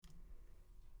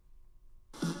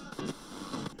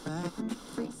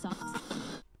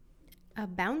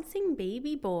bouncing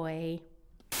baby boy.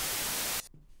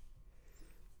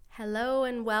 Hello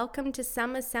and welcome to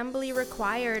Some Assembly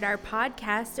Required, our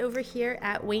podcast over here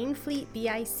at Waynfleet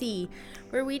BIC,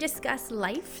 where we discuss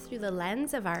life through the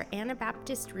lens of our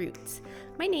Anabaptist roots.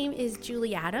 My name is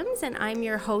Julie Adams and I'm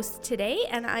your host today,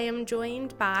 and I am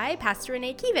joined by Pastor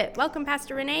Renee Kiewit. Welcome,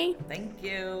 Pastor Renee. Thank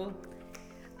you.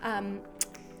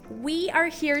 We are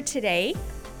here today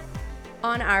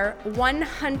on our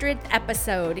 100th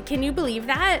episode. Can you believe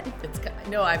that?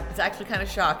 It's actually kind of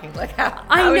shocking. Like how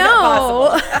I is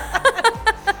know.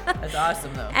 that possible? That's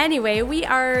awesome though. Anyway, we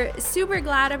are super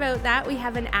glad about that. We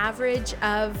have an average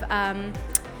of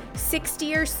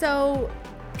 60 or so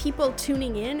people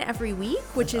tuning in every week,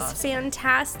 which is awesome.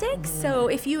 Fantastic. Mm-hmm. So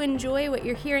if you enjoy what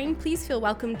you're hearing, please feel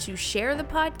welcome to share the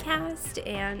podcast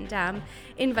and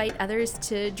invite others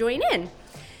to join in.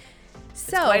 It's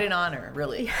quite an honor,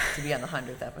 really, to be on the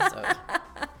 100th episode.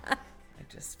 I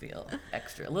just feel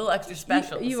a little extra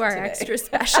special. You are today. Extra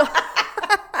special.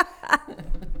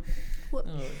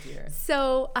 Oh, dear.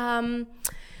 So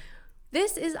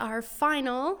this is our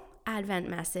final Advent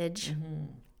message. Mm-hmm.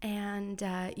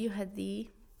 And you had the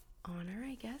honor,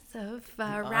 I guess, of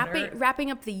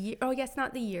wrapping up the year. Oh, I guess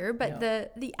not the year, but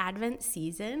the Advent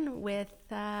season with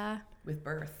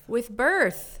birth. With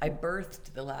birth. I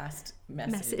birthed the last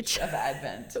message of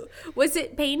Advent. Was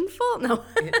it painful? No.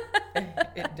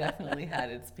 It definitely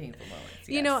had its painful moments. Yes.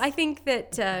 You know, I think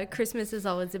that Christmas is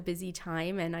always a busy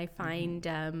time, and I find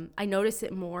I notice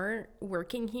it more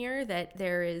working here that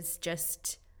there is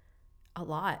just a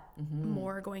lot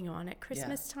more going on at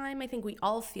Christmas time. I think we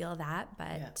all feel that,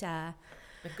 but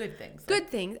good things. Good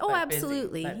things. Oh,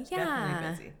 absolutely. Busy, definitely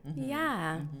busy. Mm-hmm.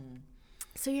 Yeah. Mm-hmm.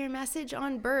 So your message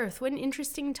on birth, what an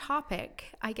interesting topic.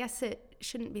 I guess it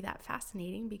shouldn't be that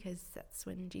fascinating because that's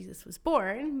when Jesus was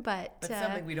born, but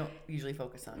something we don't usually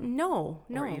focus on. No,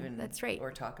 that's right.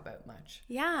 Or talk about much.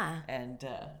 Yeah. And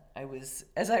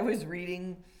as I was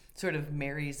reading sort of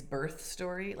Mary's birth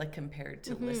story, like compared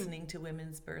to listening to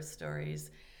women's birth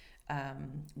stories,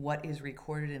 what is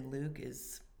recorded in Luke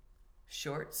is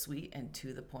short, sweet, and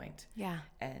to the point. Yeah.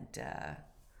 And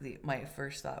my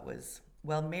first thought was,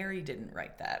 well, Mary didn't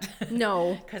write that.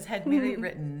 No. Because had Mary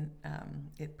written,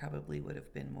 it probably would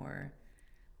have been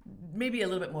maybe a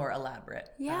little bit more elaborate.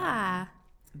 Yeah.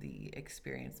 The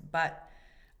experience. But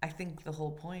I think the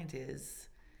whole point is,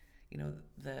 you know,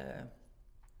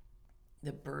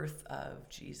 the birth of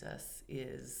Jesus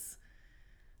is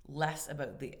less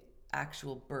about the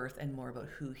actual birth and more about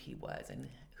who he was and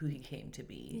who he came to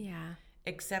be. Yeah.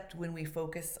 Except when we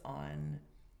focus on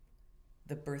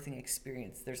the birthing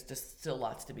experience, there's just still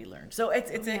lots to be learned. So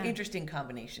it's an interesting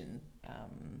combination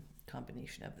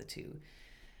of the two.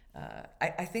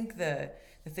 I think the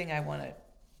thing I want to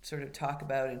sort of talk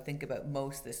about and think about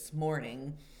most this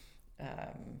morning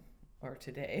or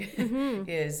today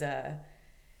is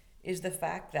the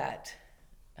fact that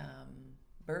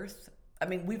birth, I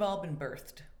mean, we've all been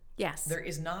birthed. Yes. There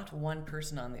is not one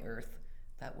person on the earth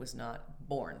that was not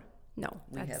born. No.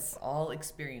 We have all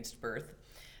experienced birth.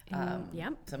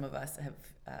 Some of us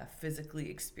have physically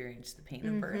experienced the pain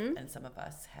of birth, and some of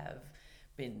us have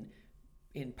been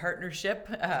in partnership,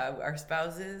 our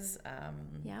spouses,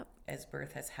 as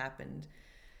birth has happened.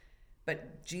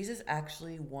 But Jesus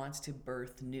actually wants to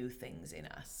birth new things in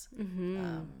us.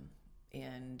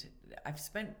 And I've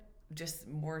spent just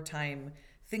more time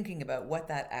thinking about what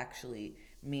that actually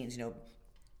means. You know,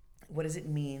 what does it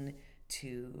mean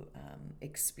to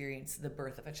experience the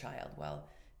birth of a child? Well,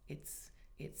 it's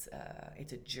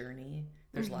a journey.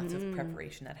 There's lots of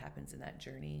preparation that happens in that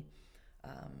journey.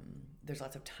 There's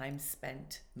lots of time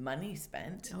spent, money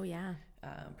spent. Oh yeah.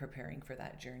 Preparing for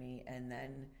that journey, and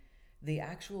then the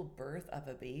actual birth of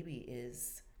a baby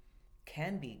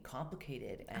can be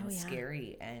complicated and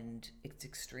scary, and it's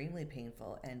extremely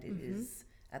painful, and it is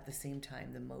at the same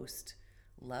time the most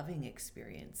loving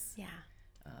experience. Yeah.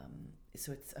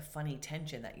 So it's a funny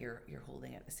tension that you're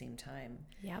holding at the same time.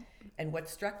 Yep. And what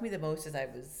struck me the most as I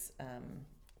was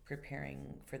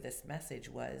preparing for this message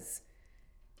was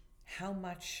how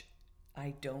much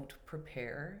I don't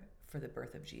prepare for the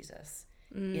birth of Jesus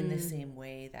in the same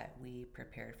way that we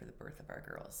prepared for the birth of our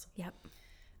girls. Yep.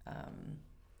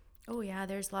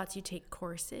 There's lots. You take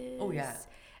courses. Oh yeah.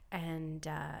 And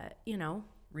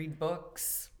read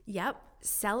books. Yep.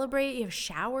 Celebrate. You have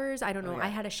showers. I don't know. I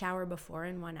had a shower before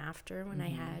and one after when I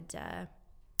had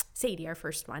Sadie, our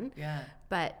first one. Yeah.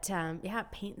 But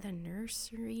paint the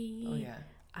nursery. Oh yeah.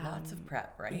 Lots of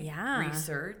prep, right? Yeah.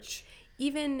 Research.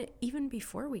 Even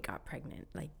before we got pregnant,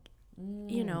 like,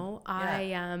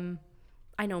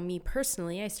 I know me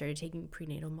personally, I started taking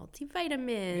prenatal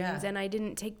multivitamins and I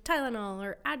didn't take Tylenol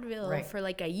or Advil for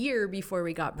like a year before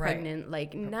we got pregnant.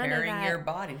 Like none of that. Preparing your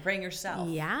body, preparing yourself.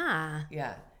 Yeah.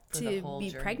 Yeah. For to the whole be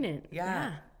journey. Pregnant.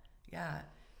 Yeah.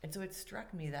 And so it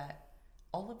struck me that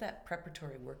all of that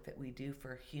preparatory work that we do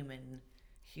for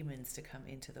humans to come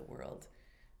into the world,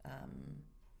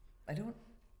 I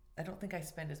don't think I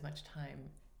spend as much time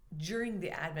during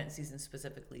the Advent season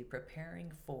specifically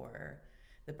preparing for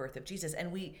the birth of Jesus.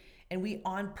 And we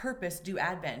on purpose do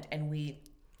Advent, and we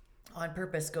on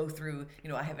purpose go through,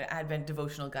 I have an Advent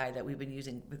devotional guide that we've been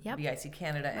using with BIC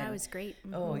Canada. And that was great.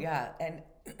 Mm-hmm. Oh yeah. And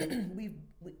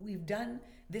we've done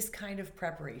this kind of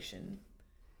preparation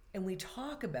and we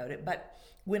talk about it, but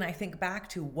when I think back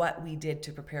to what we did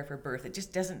to prepare for birth,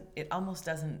 it almost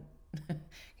doesn't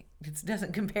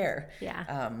compare.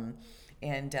 Yeah.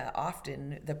 And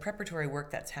often the preparatory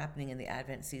work that's happening in the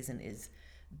Advent season is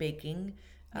baking,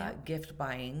 gift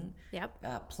buying,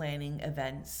 planning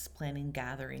events, planning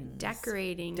gatherings,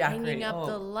 decorating, hanging up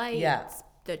the lights,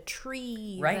 the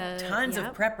tree, tons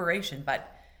of preparation,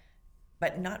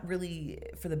 but not really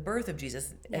for the birth of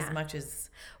Jesus as much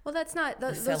as that's not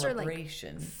those are like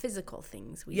physical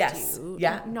things we do,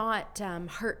 not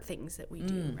heart things that we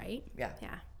do, right?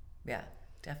 Yeah,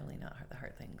 definitely not the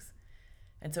heart things.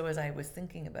 And so as I was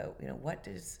thinking about, what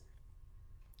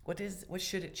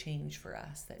should it change for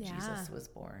us that Jesus was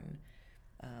born?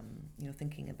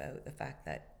 Thinking about the fact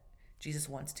that Jesus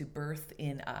wants to birth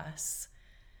in us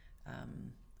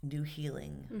new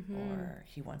healing, or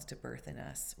he wants to birth in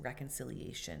us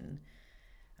reconciliation.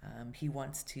 He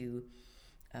wants to,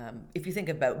 if you think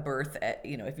about birth,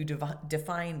 if you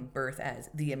define birth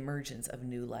as the emergence of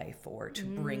new life, or to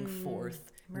bring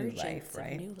forth new life,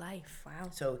 right? New life, wow.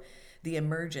 So the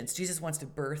emergence, Jesus wants to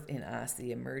birth in us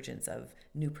the emergence of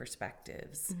new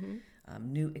perspectives,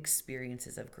 new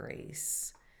experiences of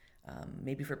grace,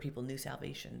 maybe for people, new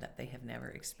salvation that they have never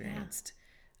experienced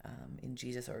in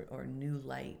Jesus, or new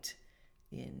light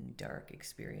in dark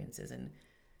experiences.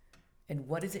 And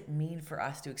what does it mean for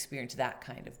us to experience that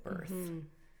kind of birth?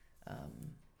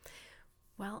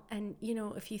 Well, and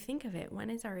if you think of it,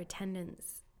 when is our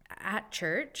attendance at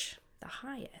church the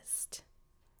highest?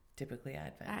 Typically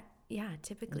Advent.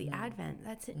 Typically Advent.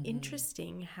 That's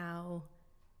interesting how,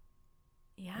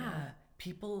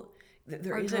 people,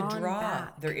 there is a draw.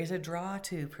 Back. There is a draw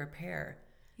to prepare.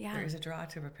 Yeah. There is a draw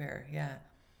to prepare. Yeah.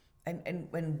 And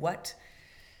what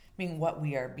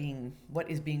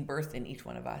is being birthed in each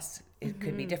one of us, it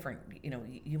could be different.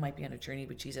 You might be on a journey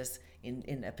with Jesus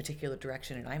in a particular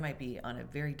direction, and I might be on a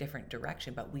very different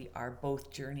direction, but we are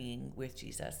both journeying with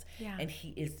Jesus, and he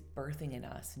is birthing in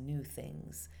us new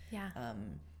things. Yeah.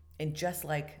 And just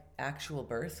like actual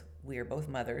birth, we are both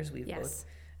mothers. We've both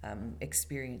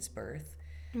experienced birth.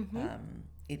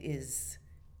 It is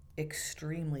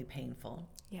extremely painful.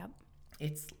 Yep.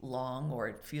 It's long, or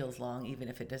it feels long. Even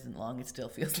if it isn't long, it still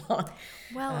feels long.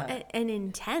 Well, and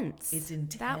intense. It's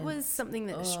intense. That was something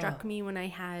that struck me when I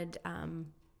had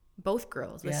both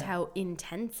girls, was how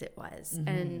intense it was,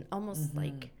 and almost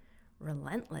like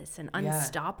relentless and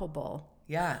unstoppable.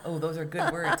 Yeah. Oh, those are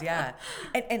good words. Yeah.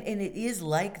 And it is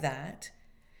like that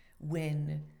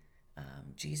when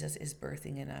Jesus is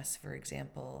birthing in us, for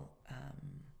example,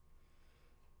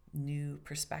 new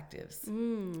perspectives.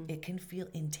 It can feel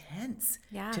intense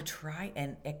to try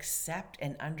and accept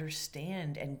and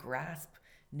understand and grasp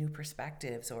new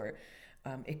perspectives, or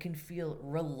it can feel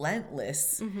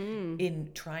relentless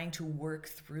in trying to work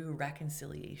through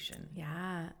reconciliation.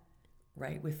 Yeah.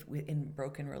 Right? In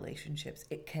broken relationships,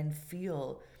 it can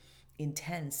feel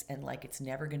intense and like it's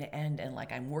never going to end, and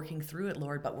like I'm working through it,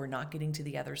 Lord, but we're not getting to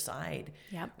the other side.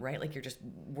 Yep. Right? Like you're just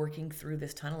working through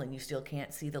this tunnel and you still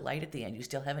can't see the light at the end. You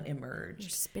still haven't emerged. You're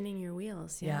spinning your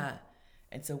wheels. Yeah.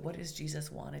 And so what does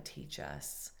Jesus want to teach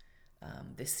us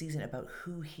this season about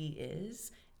who he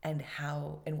is and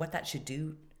how and what that should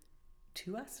do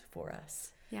to us, for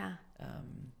us? Yeah.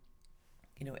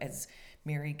 As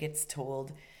Mary gets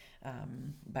told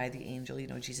by the angel,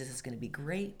 Jesus is going to be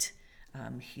great.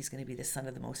 He's going to be the Son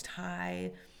of the Most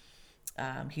High.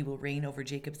 He will reign over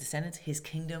Jacob's descendants. His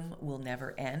kingdom will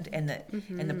never end. And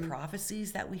the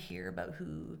prophecies that we hear about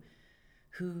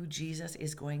who Jesus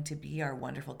is going to be, our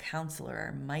wonderful counselor,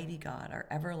 our mighty God, our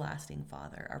everlasting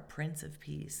Father, our Prince of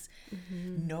Peace,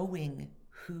 knowing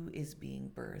who is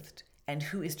being birthed and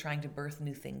who is trying to birth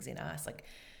new things in us. Like,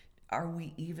 are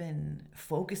we even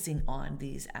focusing on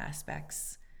these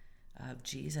aspects of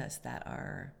Jesus that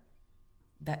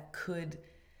could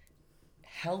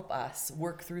help us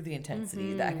work through the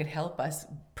intensity, that could help us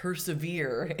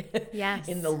persevere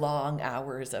in the long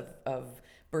hours of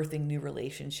birthing new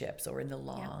relationships, or in the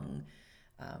long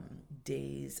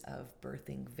days of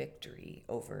birthing victory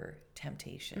over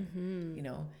temptation. You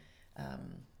know,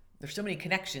 there's so many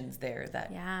connections there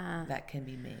that can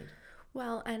be made.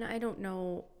 Well, and I don't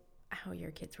know how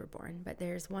your kids were born, but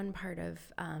there's one part of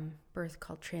birth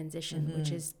called transition,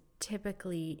 which is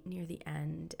typically near the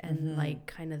end and like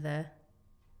kind of the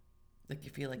like you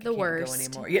feel like the you can't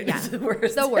worst. Go anymore. Yeah, it's the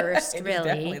worst. The worst, It's really.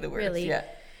 definitely the worst. Really. Yeah.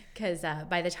 Because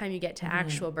by the time you get to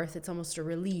actual birth, it's almost a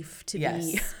relief to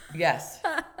be. Yes.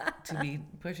 To be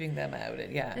pushing them out.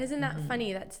 And Isn't that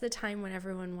funny? That's the time when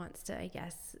everyone wants to, I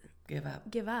guess, give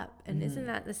up. And isn't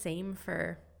that the same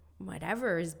for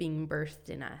whatever is being birthed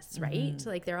in us, right?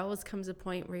 Like there always comes a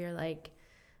point where you're like,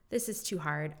 this is too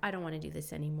hard. I don't want to do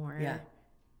this anymore. Yeah.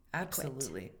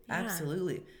 Absolutely.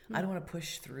 Absolutely. I don't want to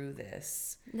push through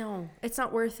this. No, it's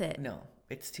not worth it. No,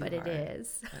 it's too hard. But it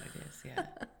is. Yeah.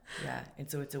 Yeah. And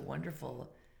so it's a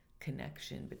wonderful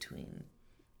connection between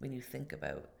when you think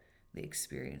about the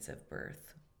experience of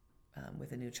birth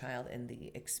with a new child and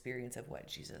the experience of what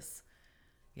Jesus,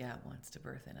 wants to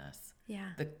birth in us.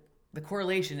 Yeah. The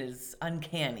correlation is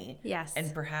uncanny. Yes.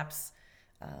 And perhaps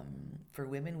for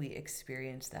women, we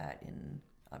experience that in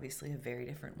obviously a very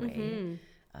different way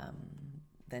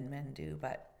than men do.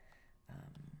 But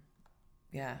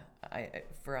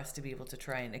for us to be able to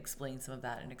try and explain some of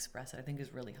that and express it, I think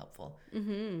is really helpful.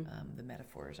 The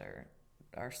metaphors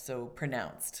are so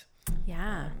pronounced.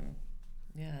 Yeah.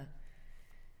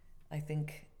 I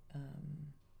think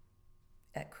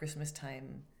at Christmas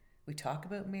time, we talk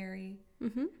about Mary.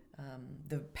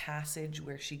 The passage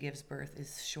where she gives birth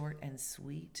is short and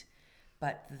sweet,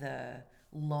 but the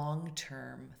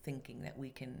long-term thinking that we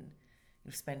can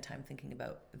spend time thinking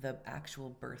about the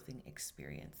actual birthing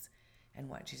experience and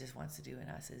what Jesus wants to do in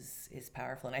us is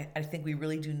powerful. And I think we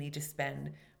really do need to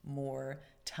spend more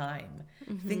time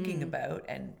thinking about,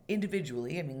 and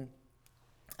individually,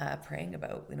 praying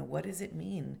about, what does it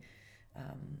mean?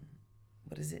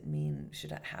 What does it mean?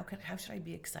 How should I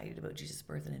be excited about Jesus'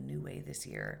 birth in a new way this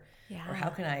year? Yeah. Or how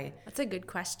can I? That's a good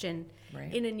question.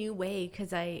 Right. In a new way,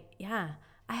 because I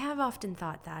have often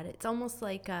thought that it's almost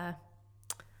like a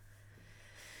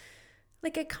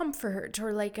comfort,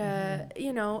 or like a,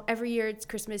 every year it's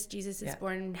Christmas, Jesus is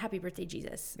born, happy birthday,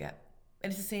 Jesus. Yeah.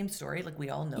 And it's the same story. Like we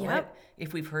all know Yep. it.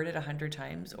 If we've heard it 100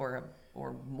 times or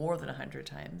more than 100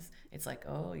 times, it's like,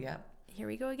 oh yeah. Here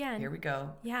we go again. Here we go.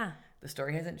 Yeah. The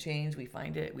story hasn't changed. We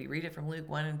find it. We read it from Luke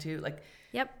 1 and 2.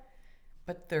 Yep.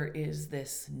 But there is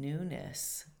this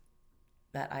newness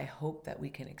that I hope that we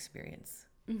can experience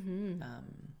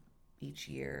each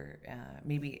year.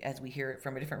 Maybe as we hear it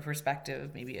from a different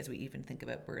perspective, maybe as we even think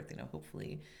about birth,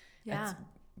 hopefully that's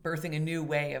birthing a new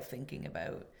way of thinking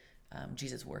about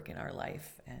Jesus' work in our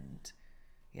life and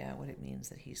what it means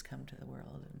that he's come to the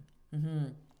world.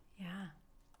 And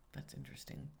that's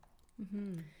interesting.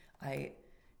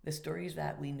 The stories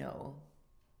that we know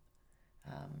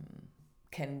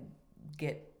can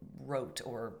get rote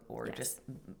or just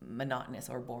monotonous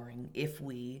or boring if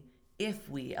we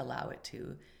allow it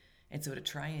to. And so to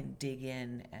try and dig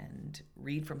in and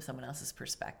read from someone else's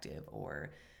perspective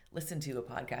or listen to a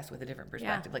podcast with a different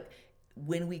perspective,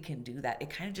 when we can do that, it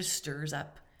kind of just stirs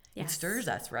up. Yes. It stirs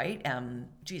us, right?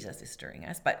 Jesus is stirring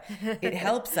us, but it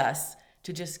helps us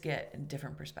to just get a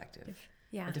different perspective.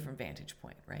 Yeah. A different vantage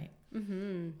point, right?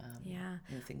 And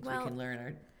the things we can learn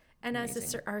are and amazing.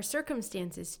 As our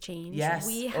circumstances change, yes.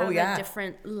 we have a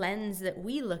different lens that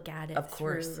we look at it of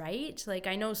course. Through, right? Like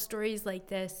I know stories like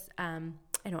this,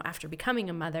 I know after becoming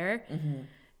a mother,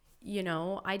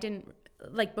 I didn't,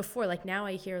 before, now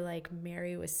I hear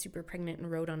Mary was super pregnant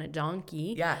and rode on a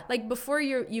donkey. Yeah. Before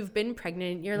you've been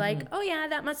pregnant, you're like, oh yeah,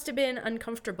 that must have been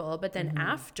uncomfortable. But then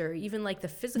after, even the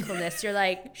physicalness, you're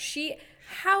like,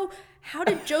 how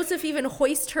did Joseph even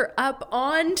hoist her up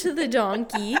onto the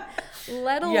donkey,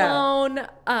 let alone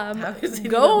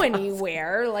go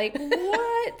anywhere?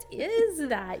 What is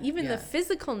that? Even the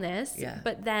physicalness,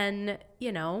 but then,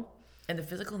 And the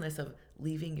physicalness of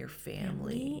leaving your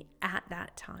family at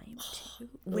that time too.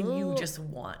 When you just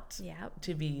want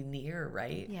to be near,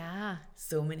 right? Yeah.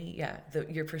 So many,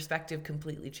 your perspective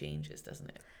completely changes, doesn't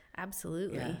it?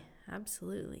 Absolutely. Yeah.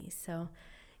 Absolutely. So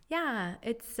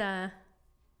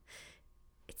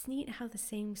it's neat how the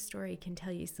same story can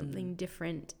tell you something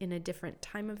different in a different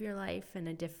time of your life and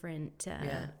a different,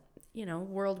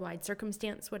 worldwide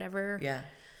circumstance, whatever. Yeah.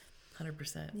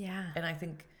 100%. Yeah. And I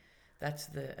think that's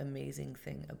the amazing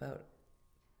thing about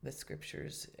the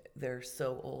scriptures. They're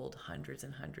so old, hundreds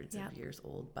and hundreds of years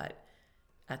old, but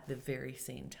at the very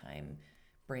same time,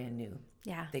 brand new.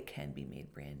 Yeah. They can be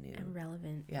made brand new. And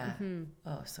relevant. Yeah.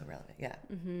 Oh, so relevant. Yeah.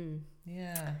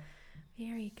 Yeah.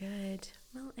 Very good.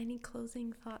 Well, any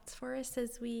closing thoughts for us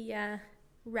as we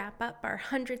wrap up our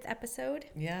 100th episode?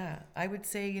 Yeah, I would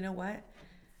say, you know what?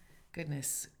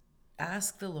 Goodness,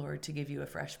 ask the Lord to give you a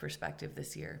fresh perspective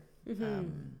this year.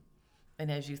 And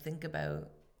as you think about,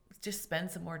 just spend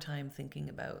some more time thinking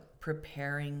about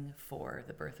preparing for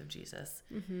the birth of Jesus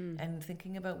and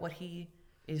thinking about what he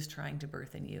is trying to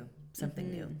birth in you, something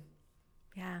new.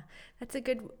 Yeah, that's a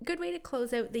good way to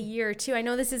close out the year too. I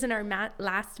know this isn't our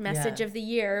last message of the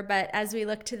year, but as we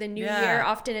look to the new year,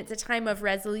 often it's a time of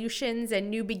resolutions and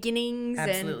new beginnings.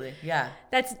 Absolutely, and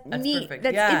that's neat. Perfect.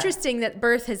 That's interesting that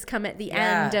birth has come at the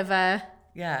end of a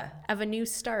new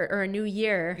start or a new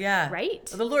year. Yeah, right.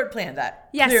 Well, the Lord planned that.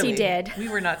 Yes, Clearly, he did. We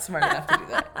were not smart enough to do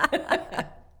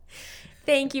that.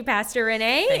 Thank you, Pastor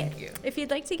Renee. Thank you. If you'd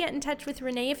like to get in touch with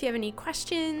Renee, if you have any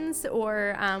questions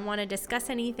or want to discuss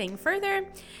anything further,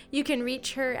 you can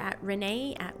reach her at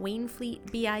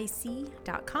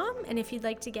renee@waynefleetbic.com. And if you'd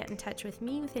like to get in touch with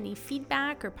me with any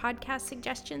feedback or podcast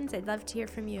suggestions, I'd love to hear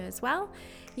from you as well.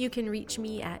 You can reach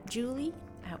me at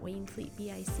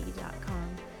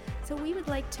julie@waynefleetbic.com. So we would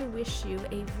like to wish you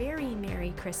a very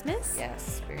Merry Christmas.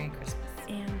 Yes, Merry Christmas.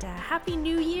 And Happy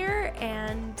New Year.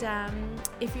 And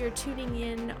if you're tuning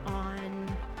in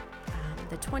on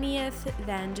the 20th,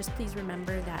 then just please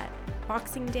remember that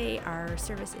Boxing Day, our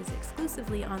service is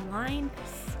exclusively online.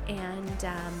 And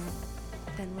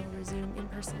then we'll resume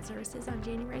in-person services on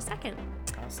January 2nd.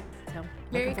 Awesome. So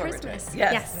Merry Christmas.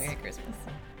 Yes, Merry Christmas.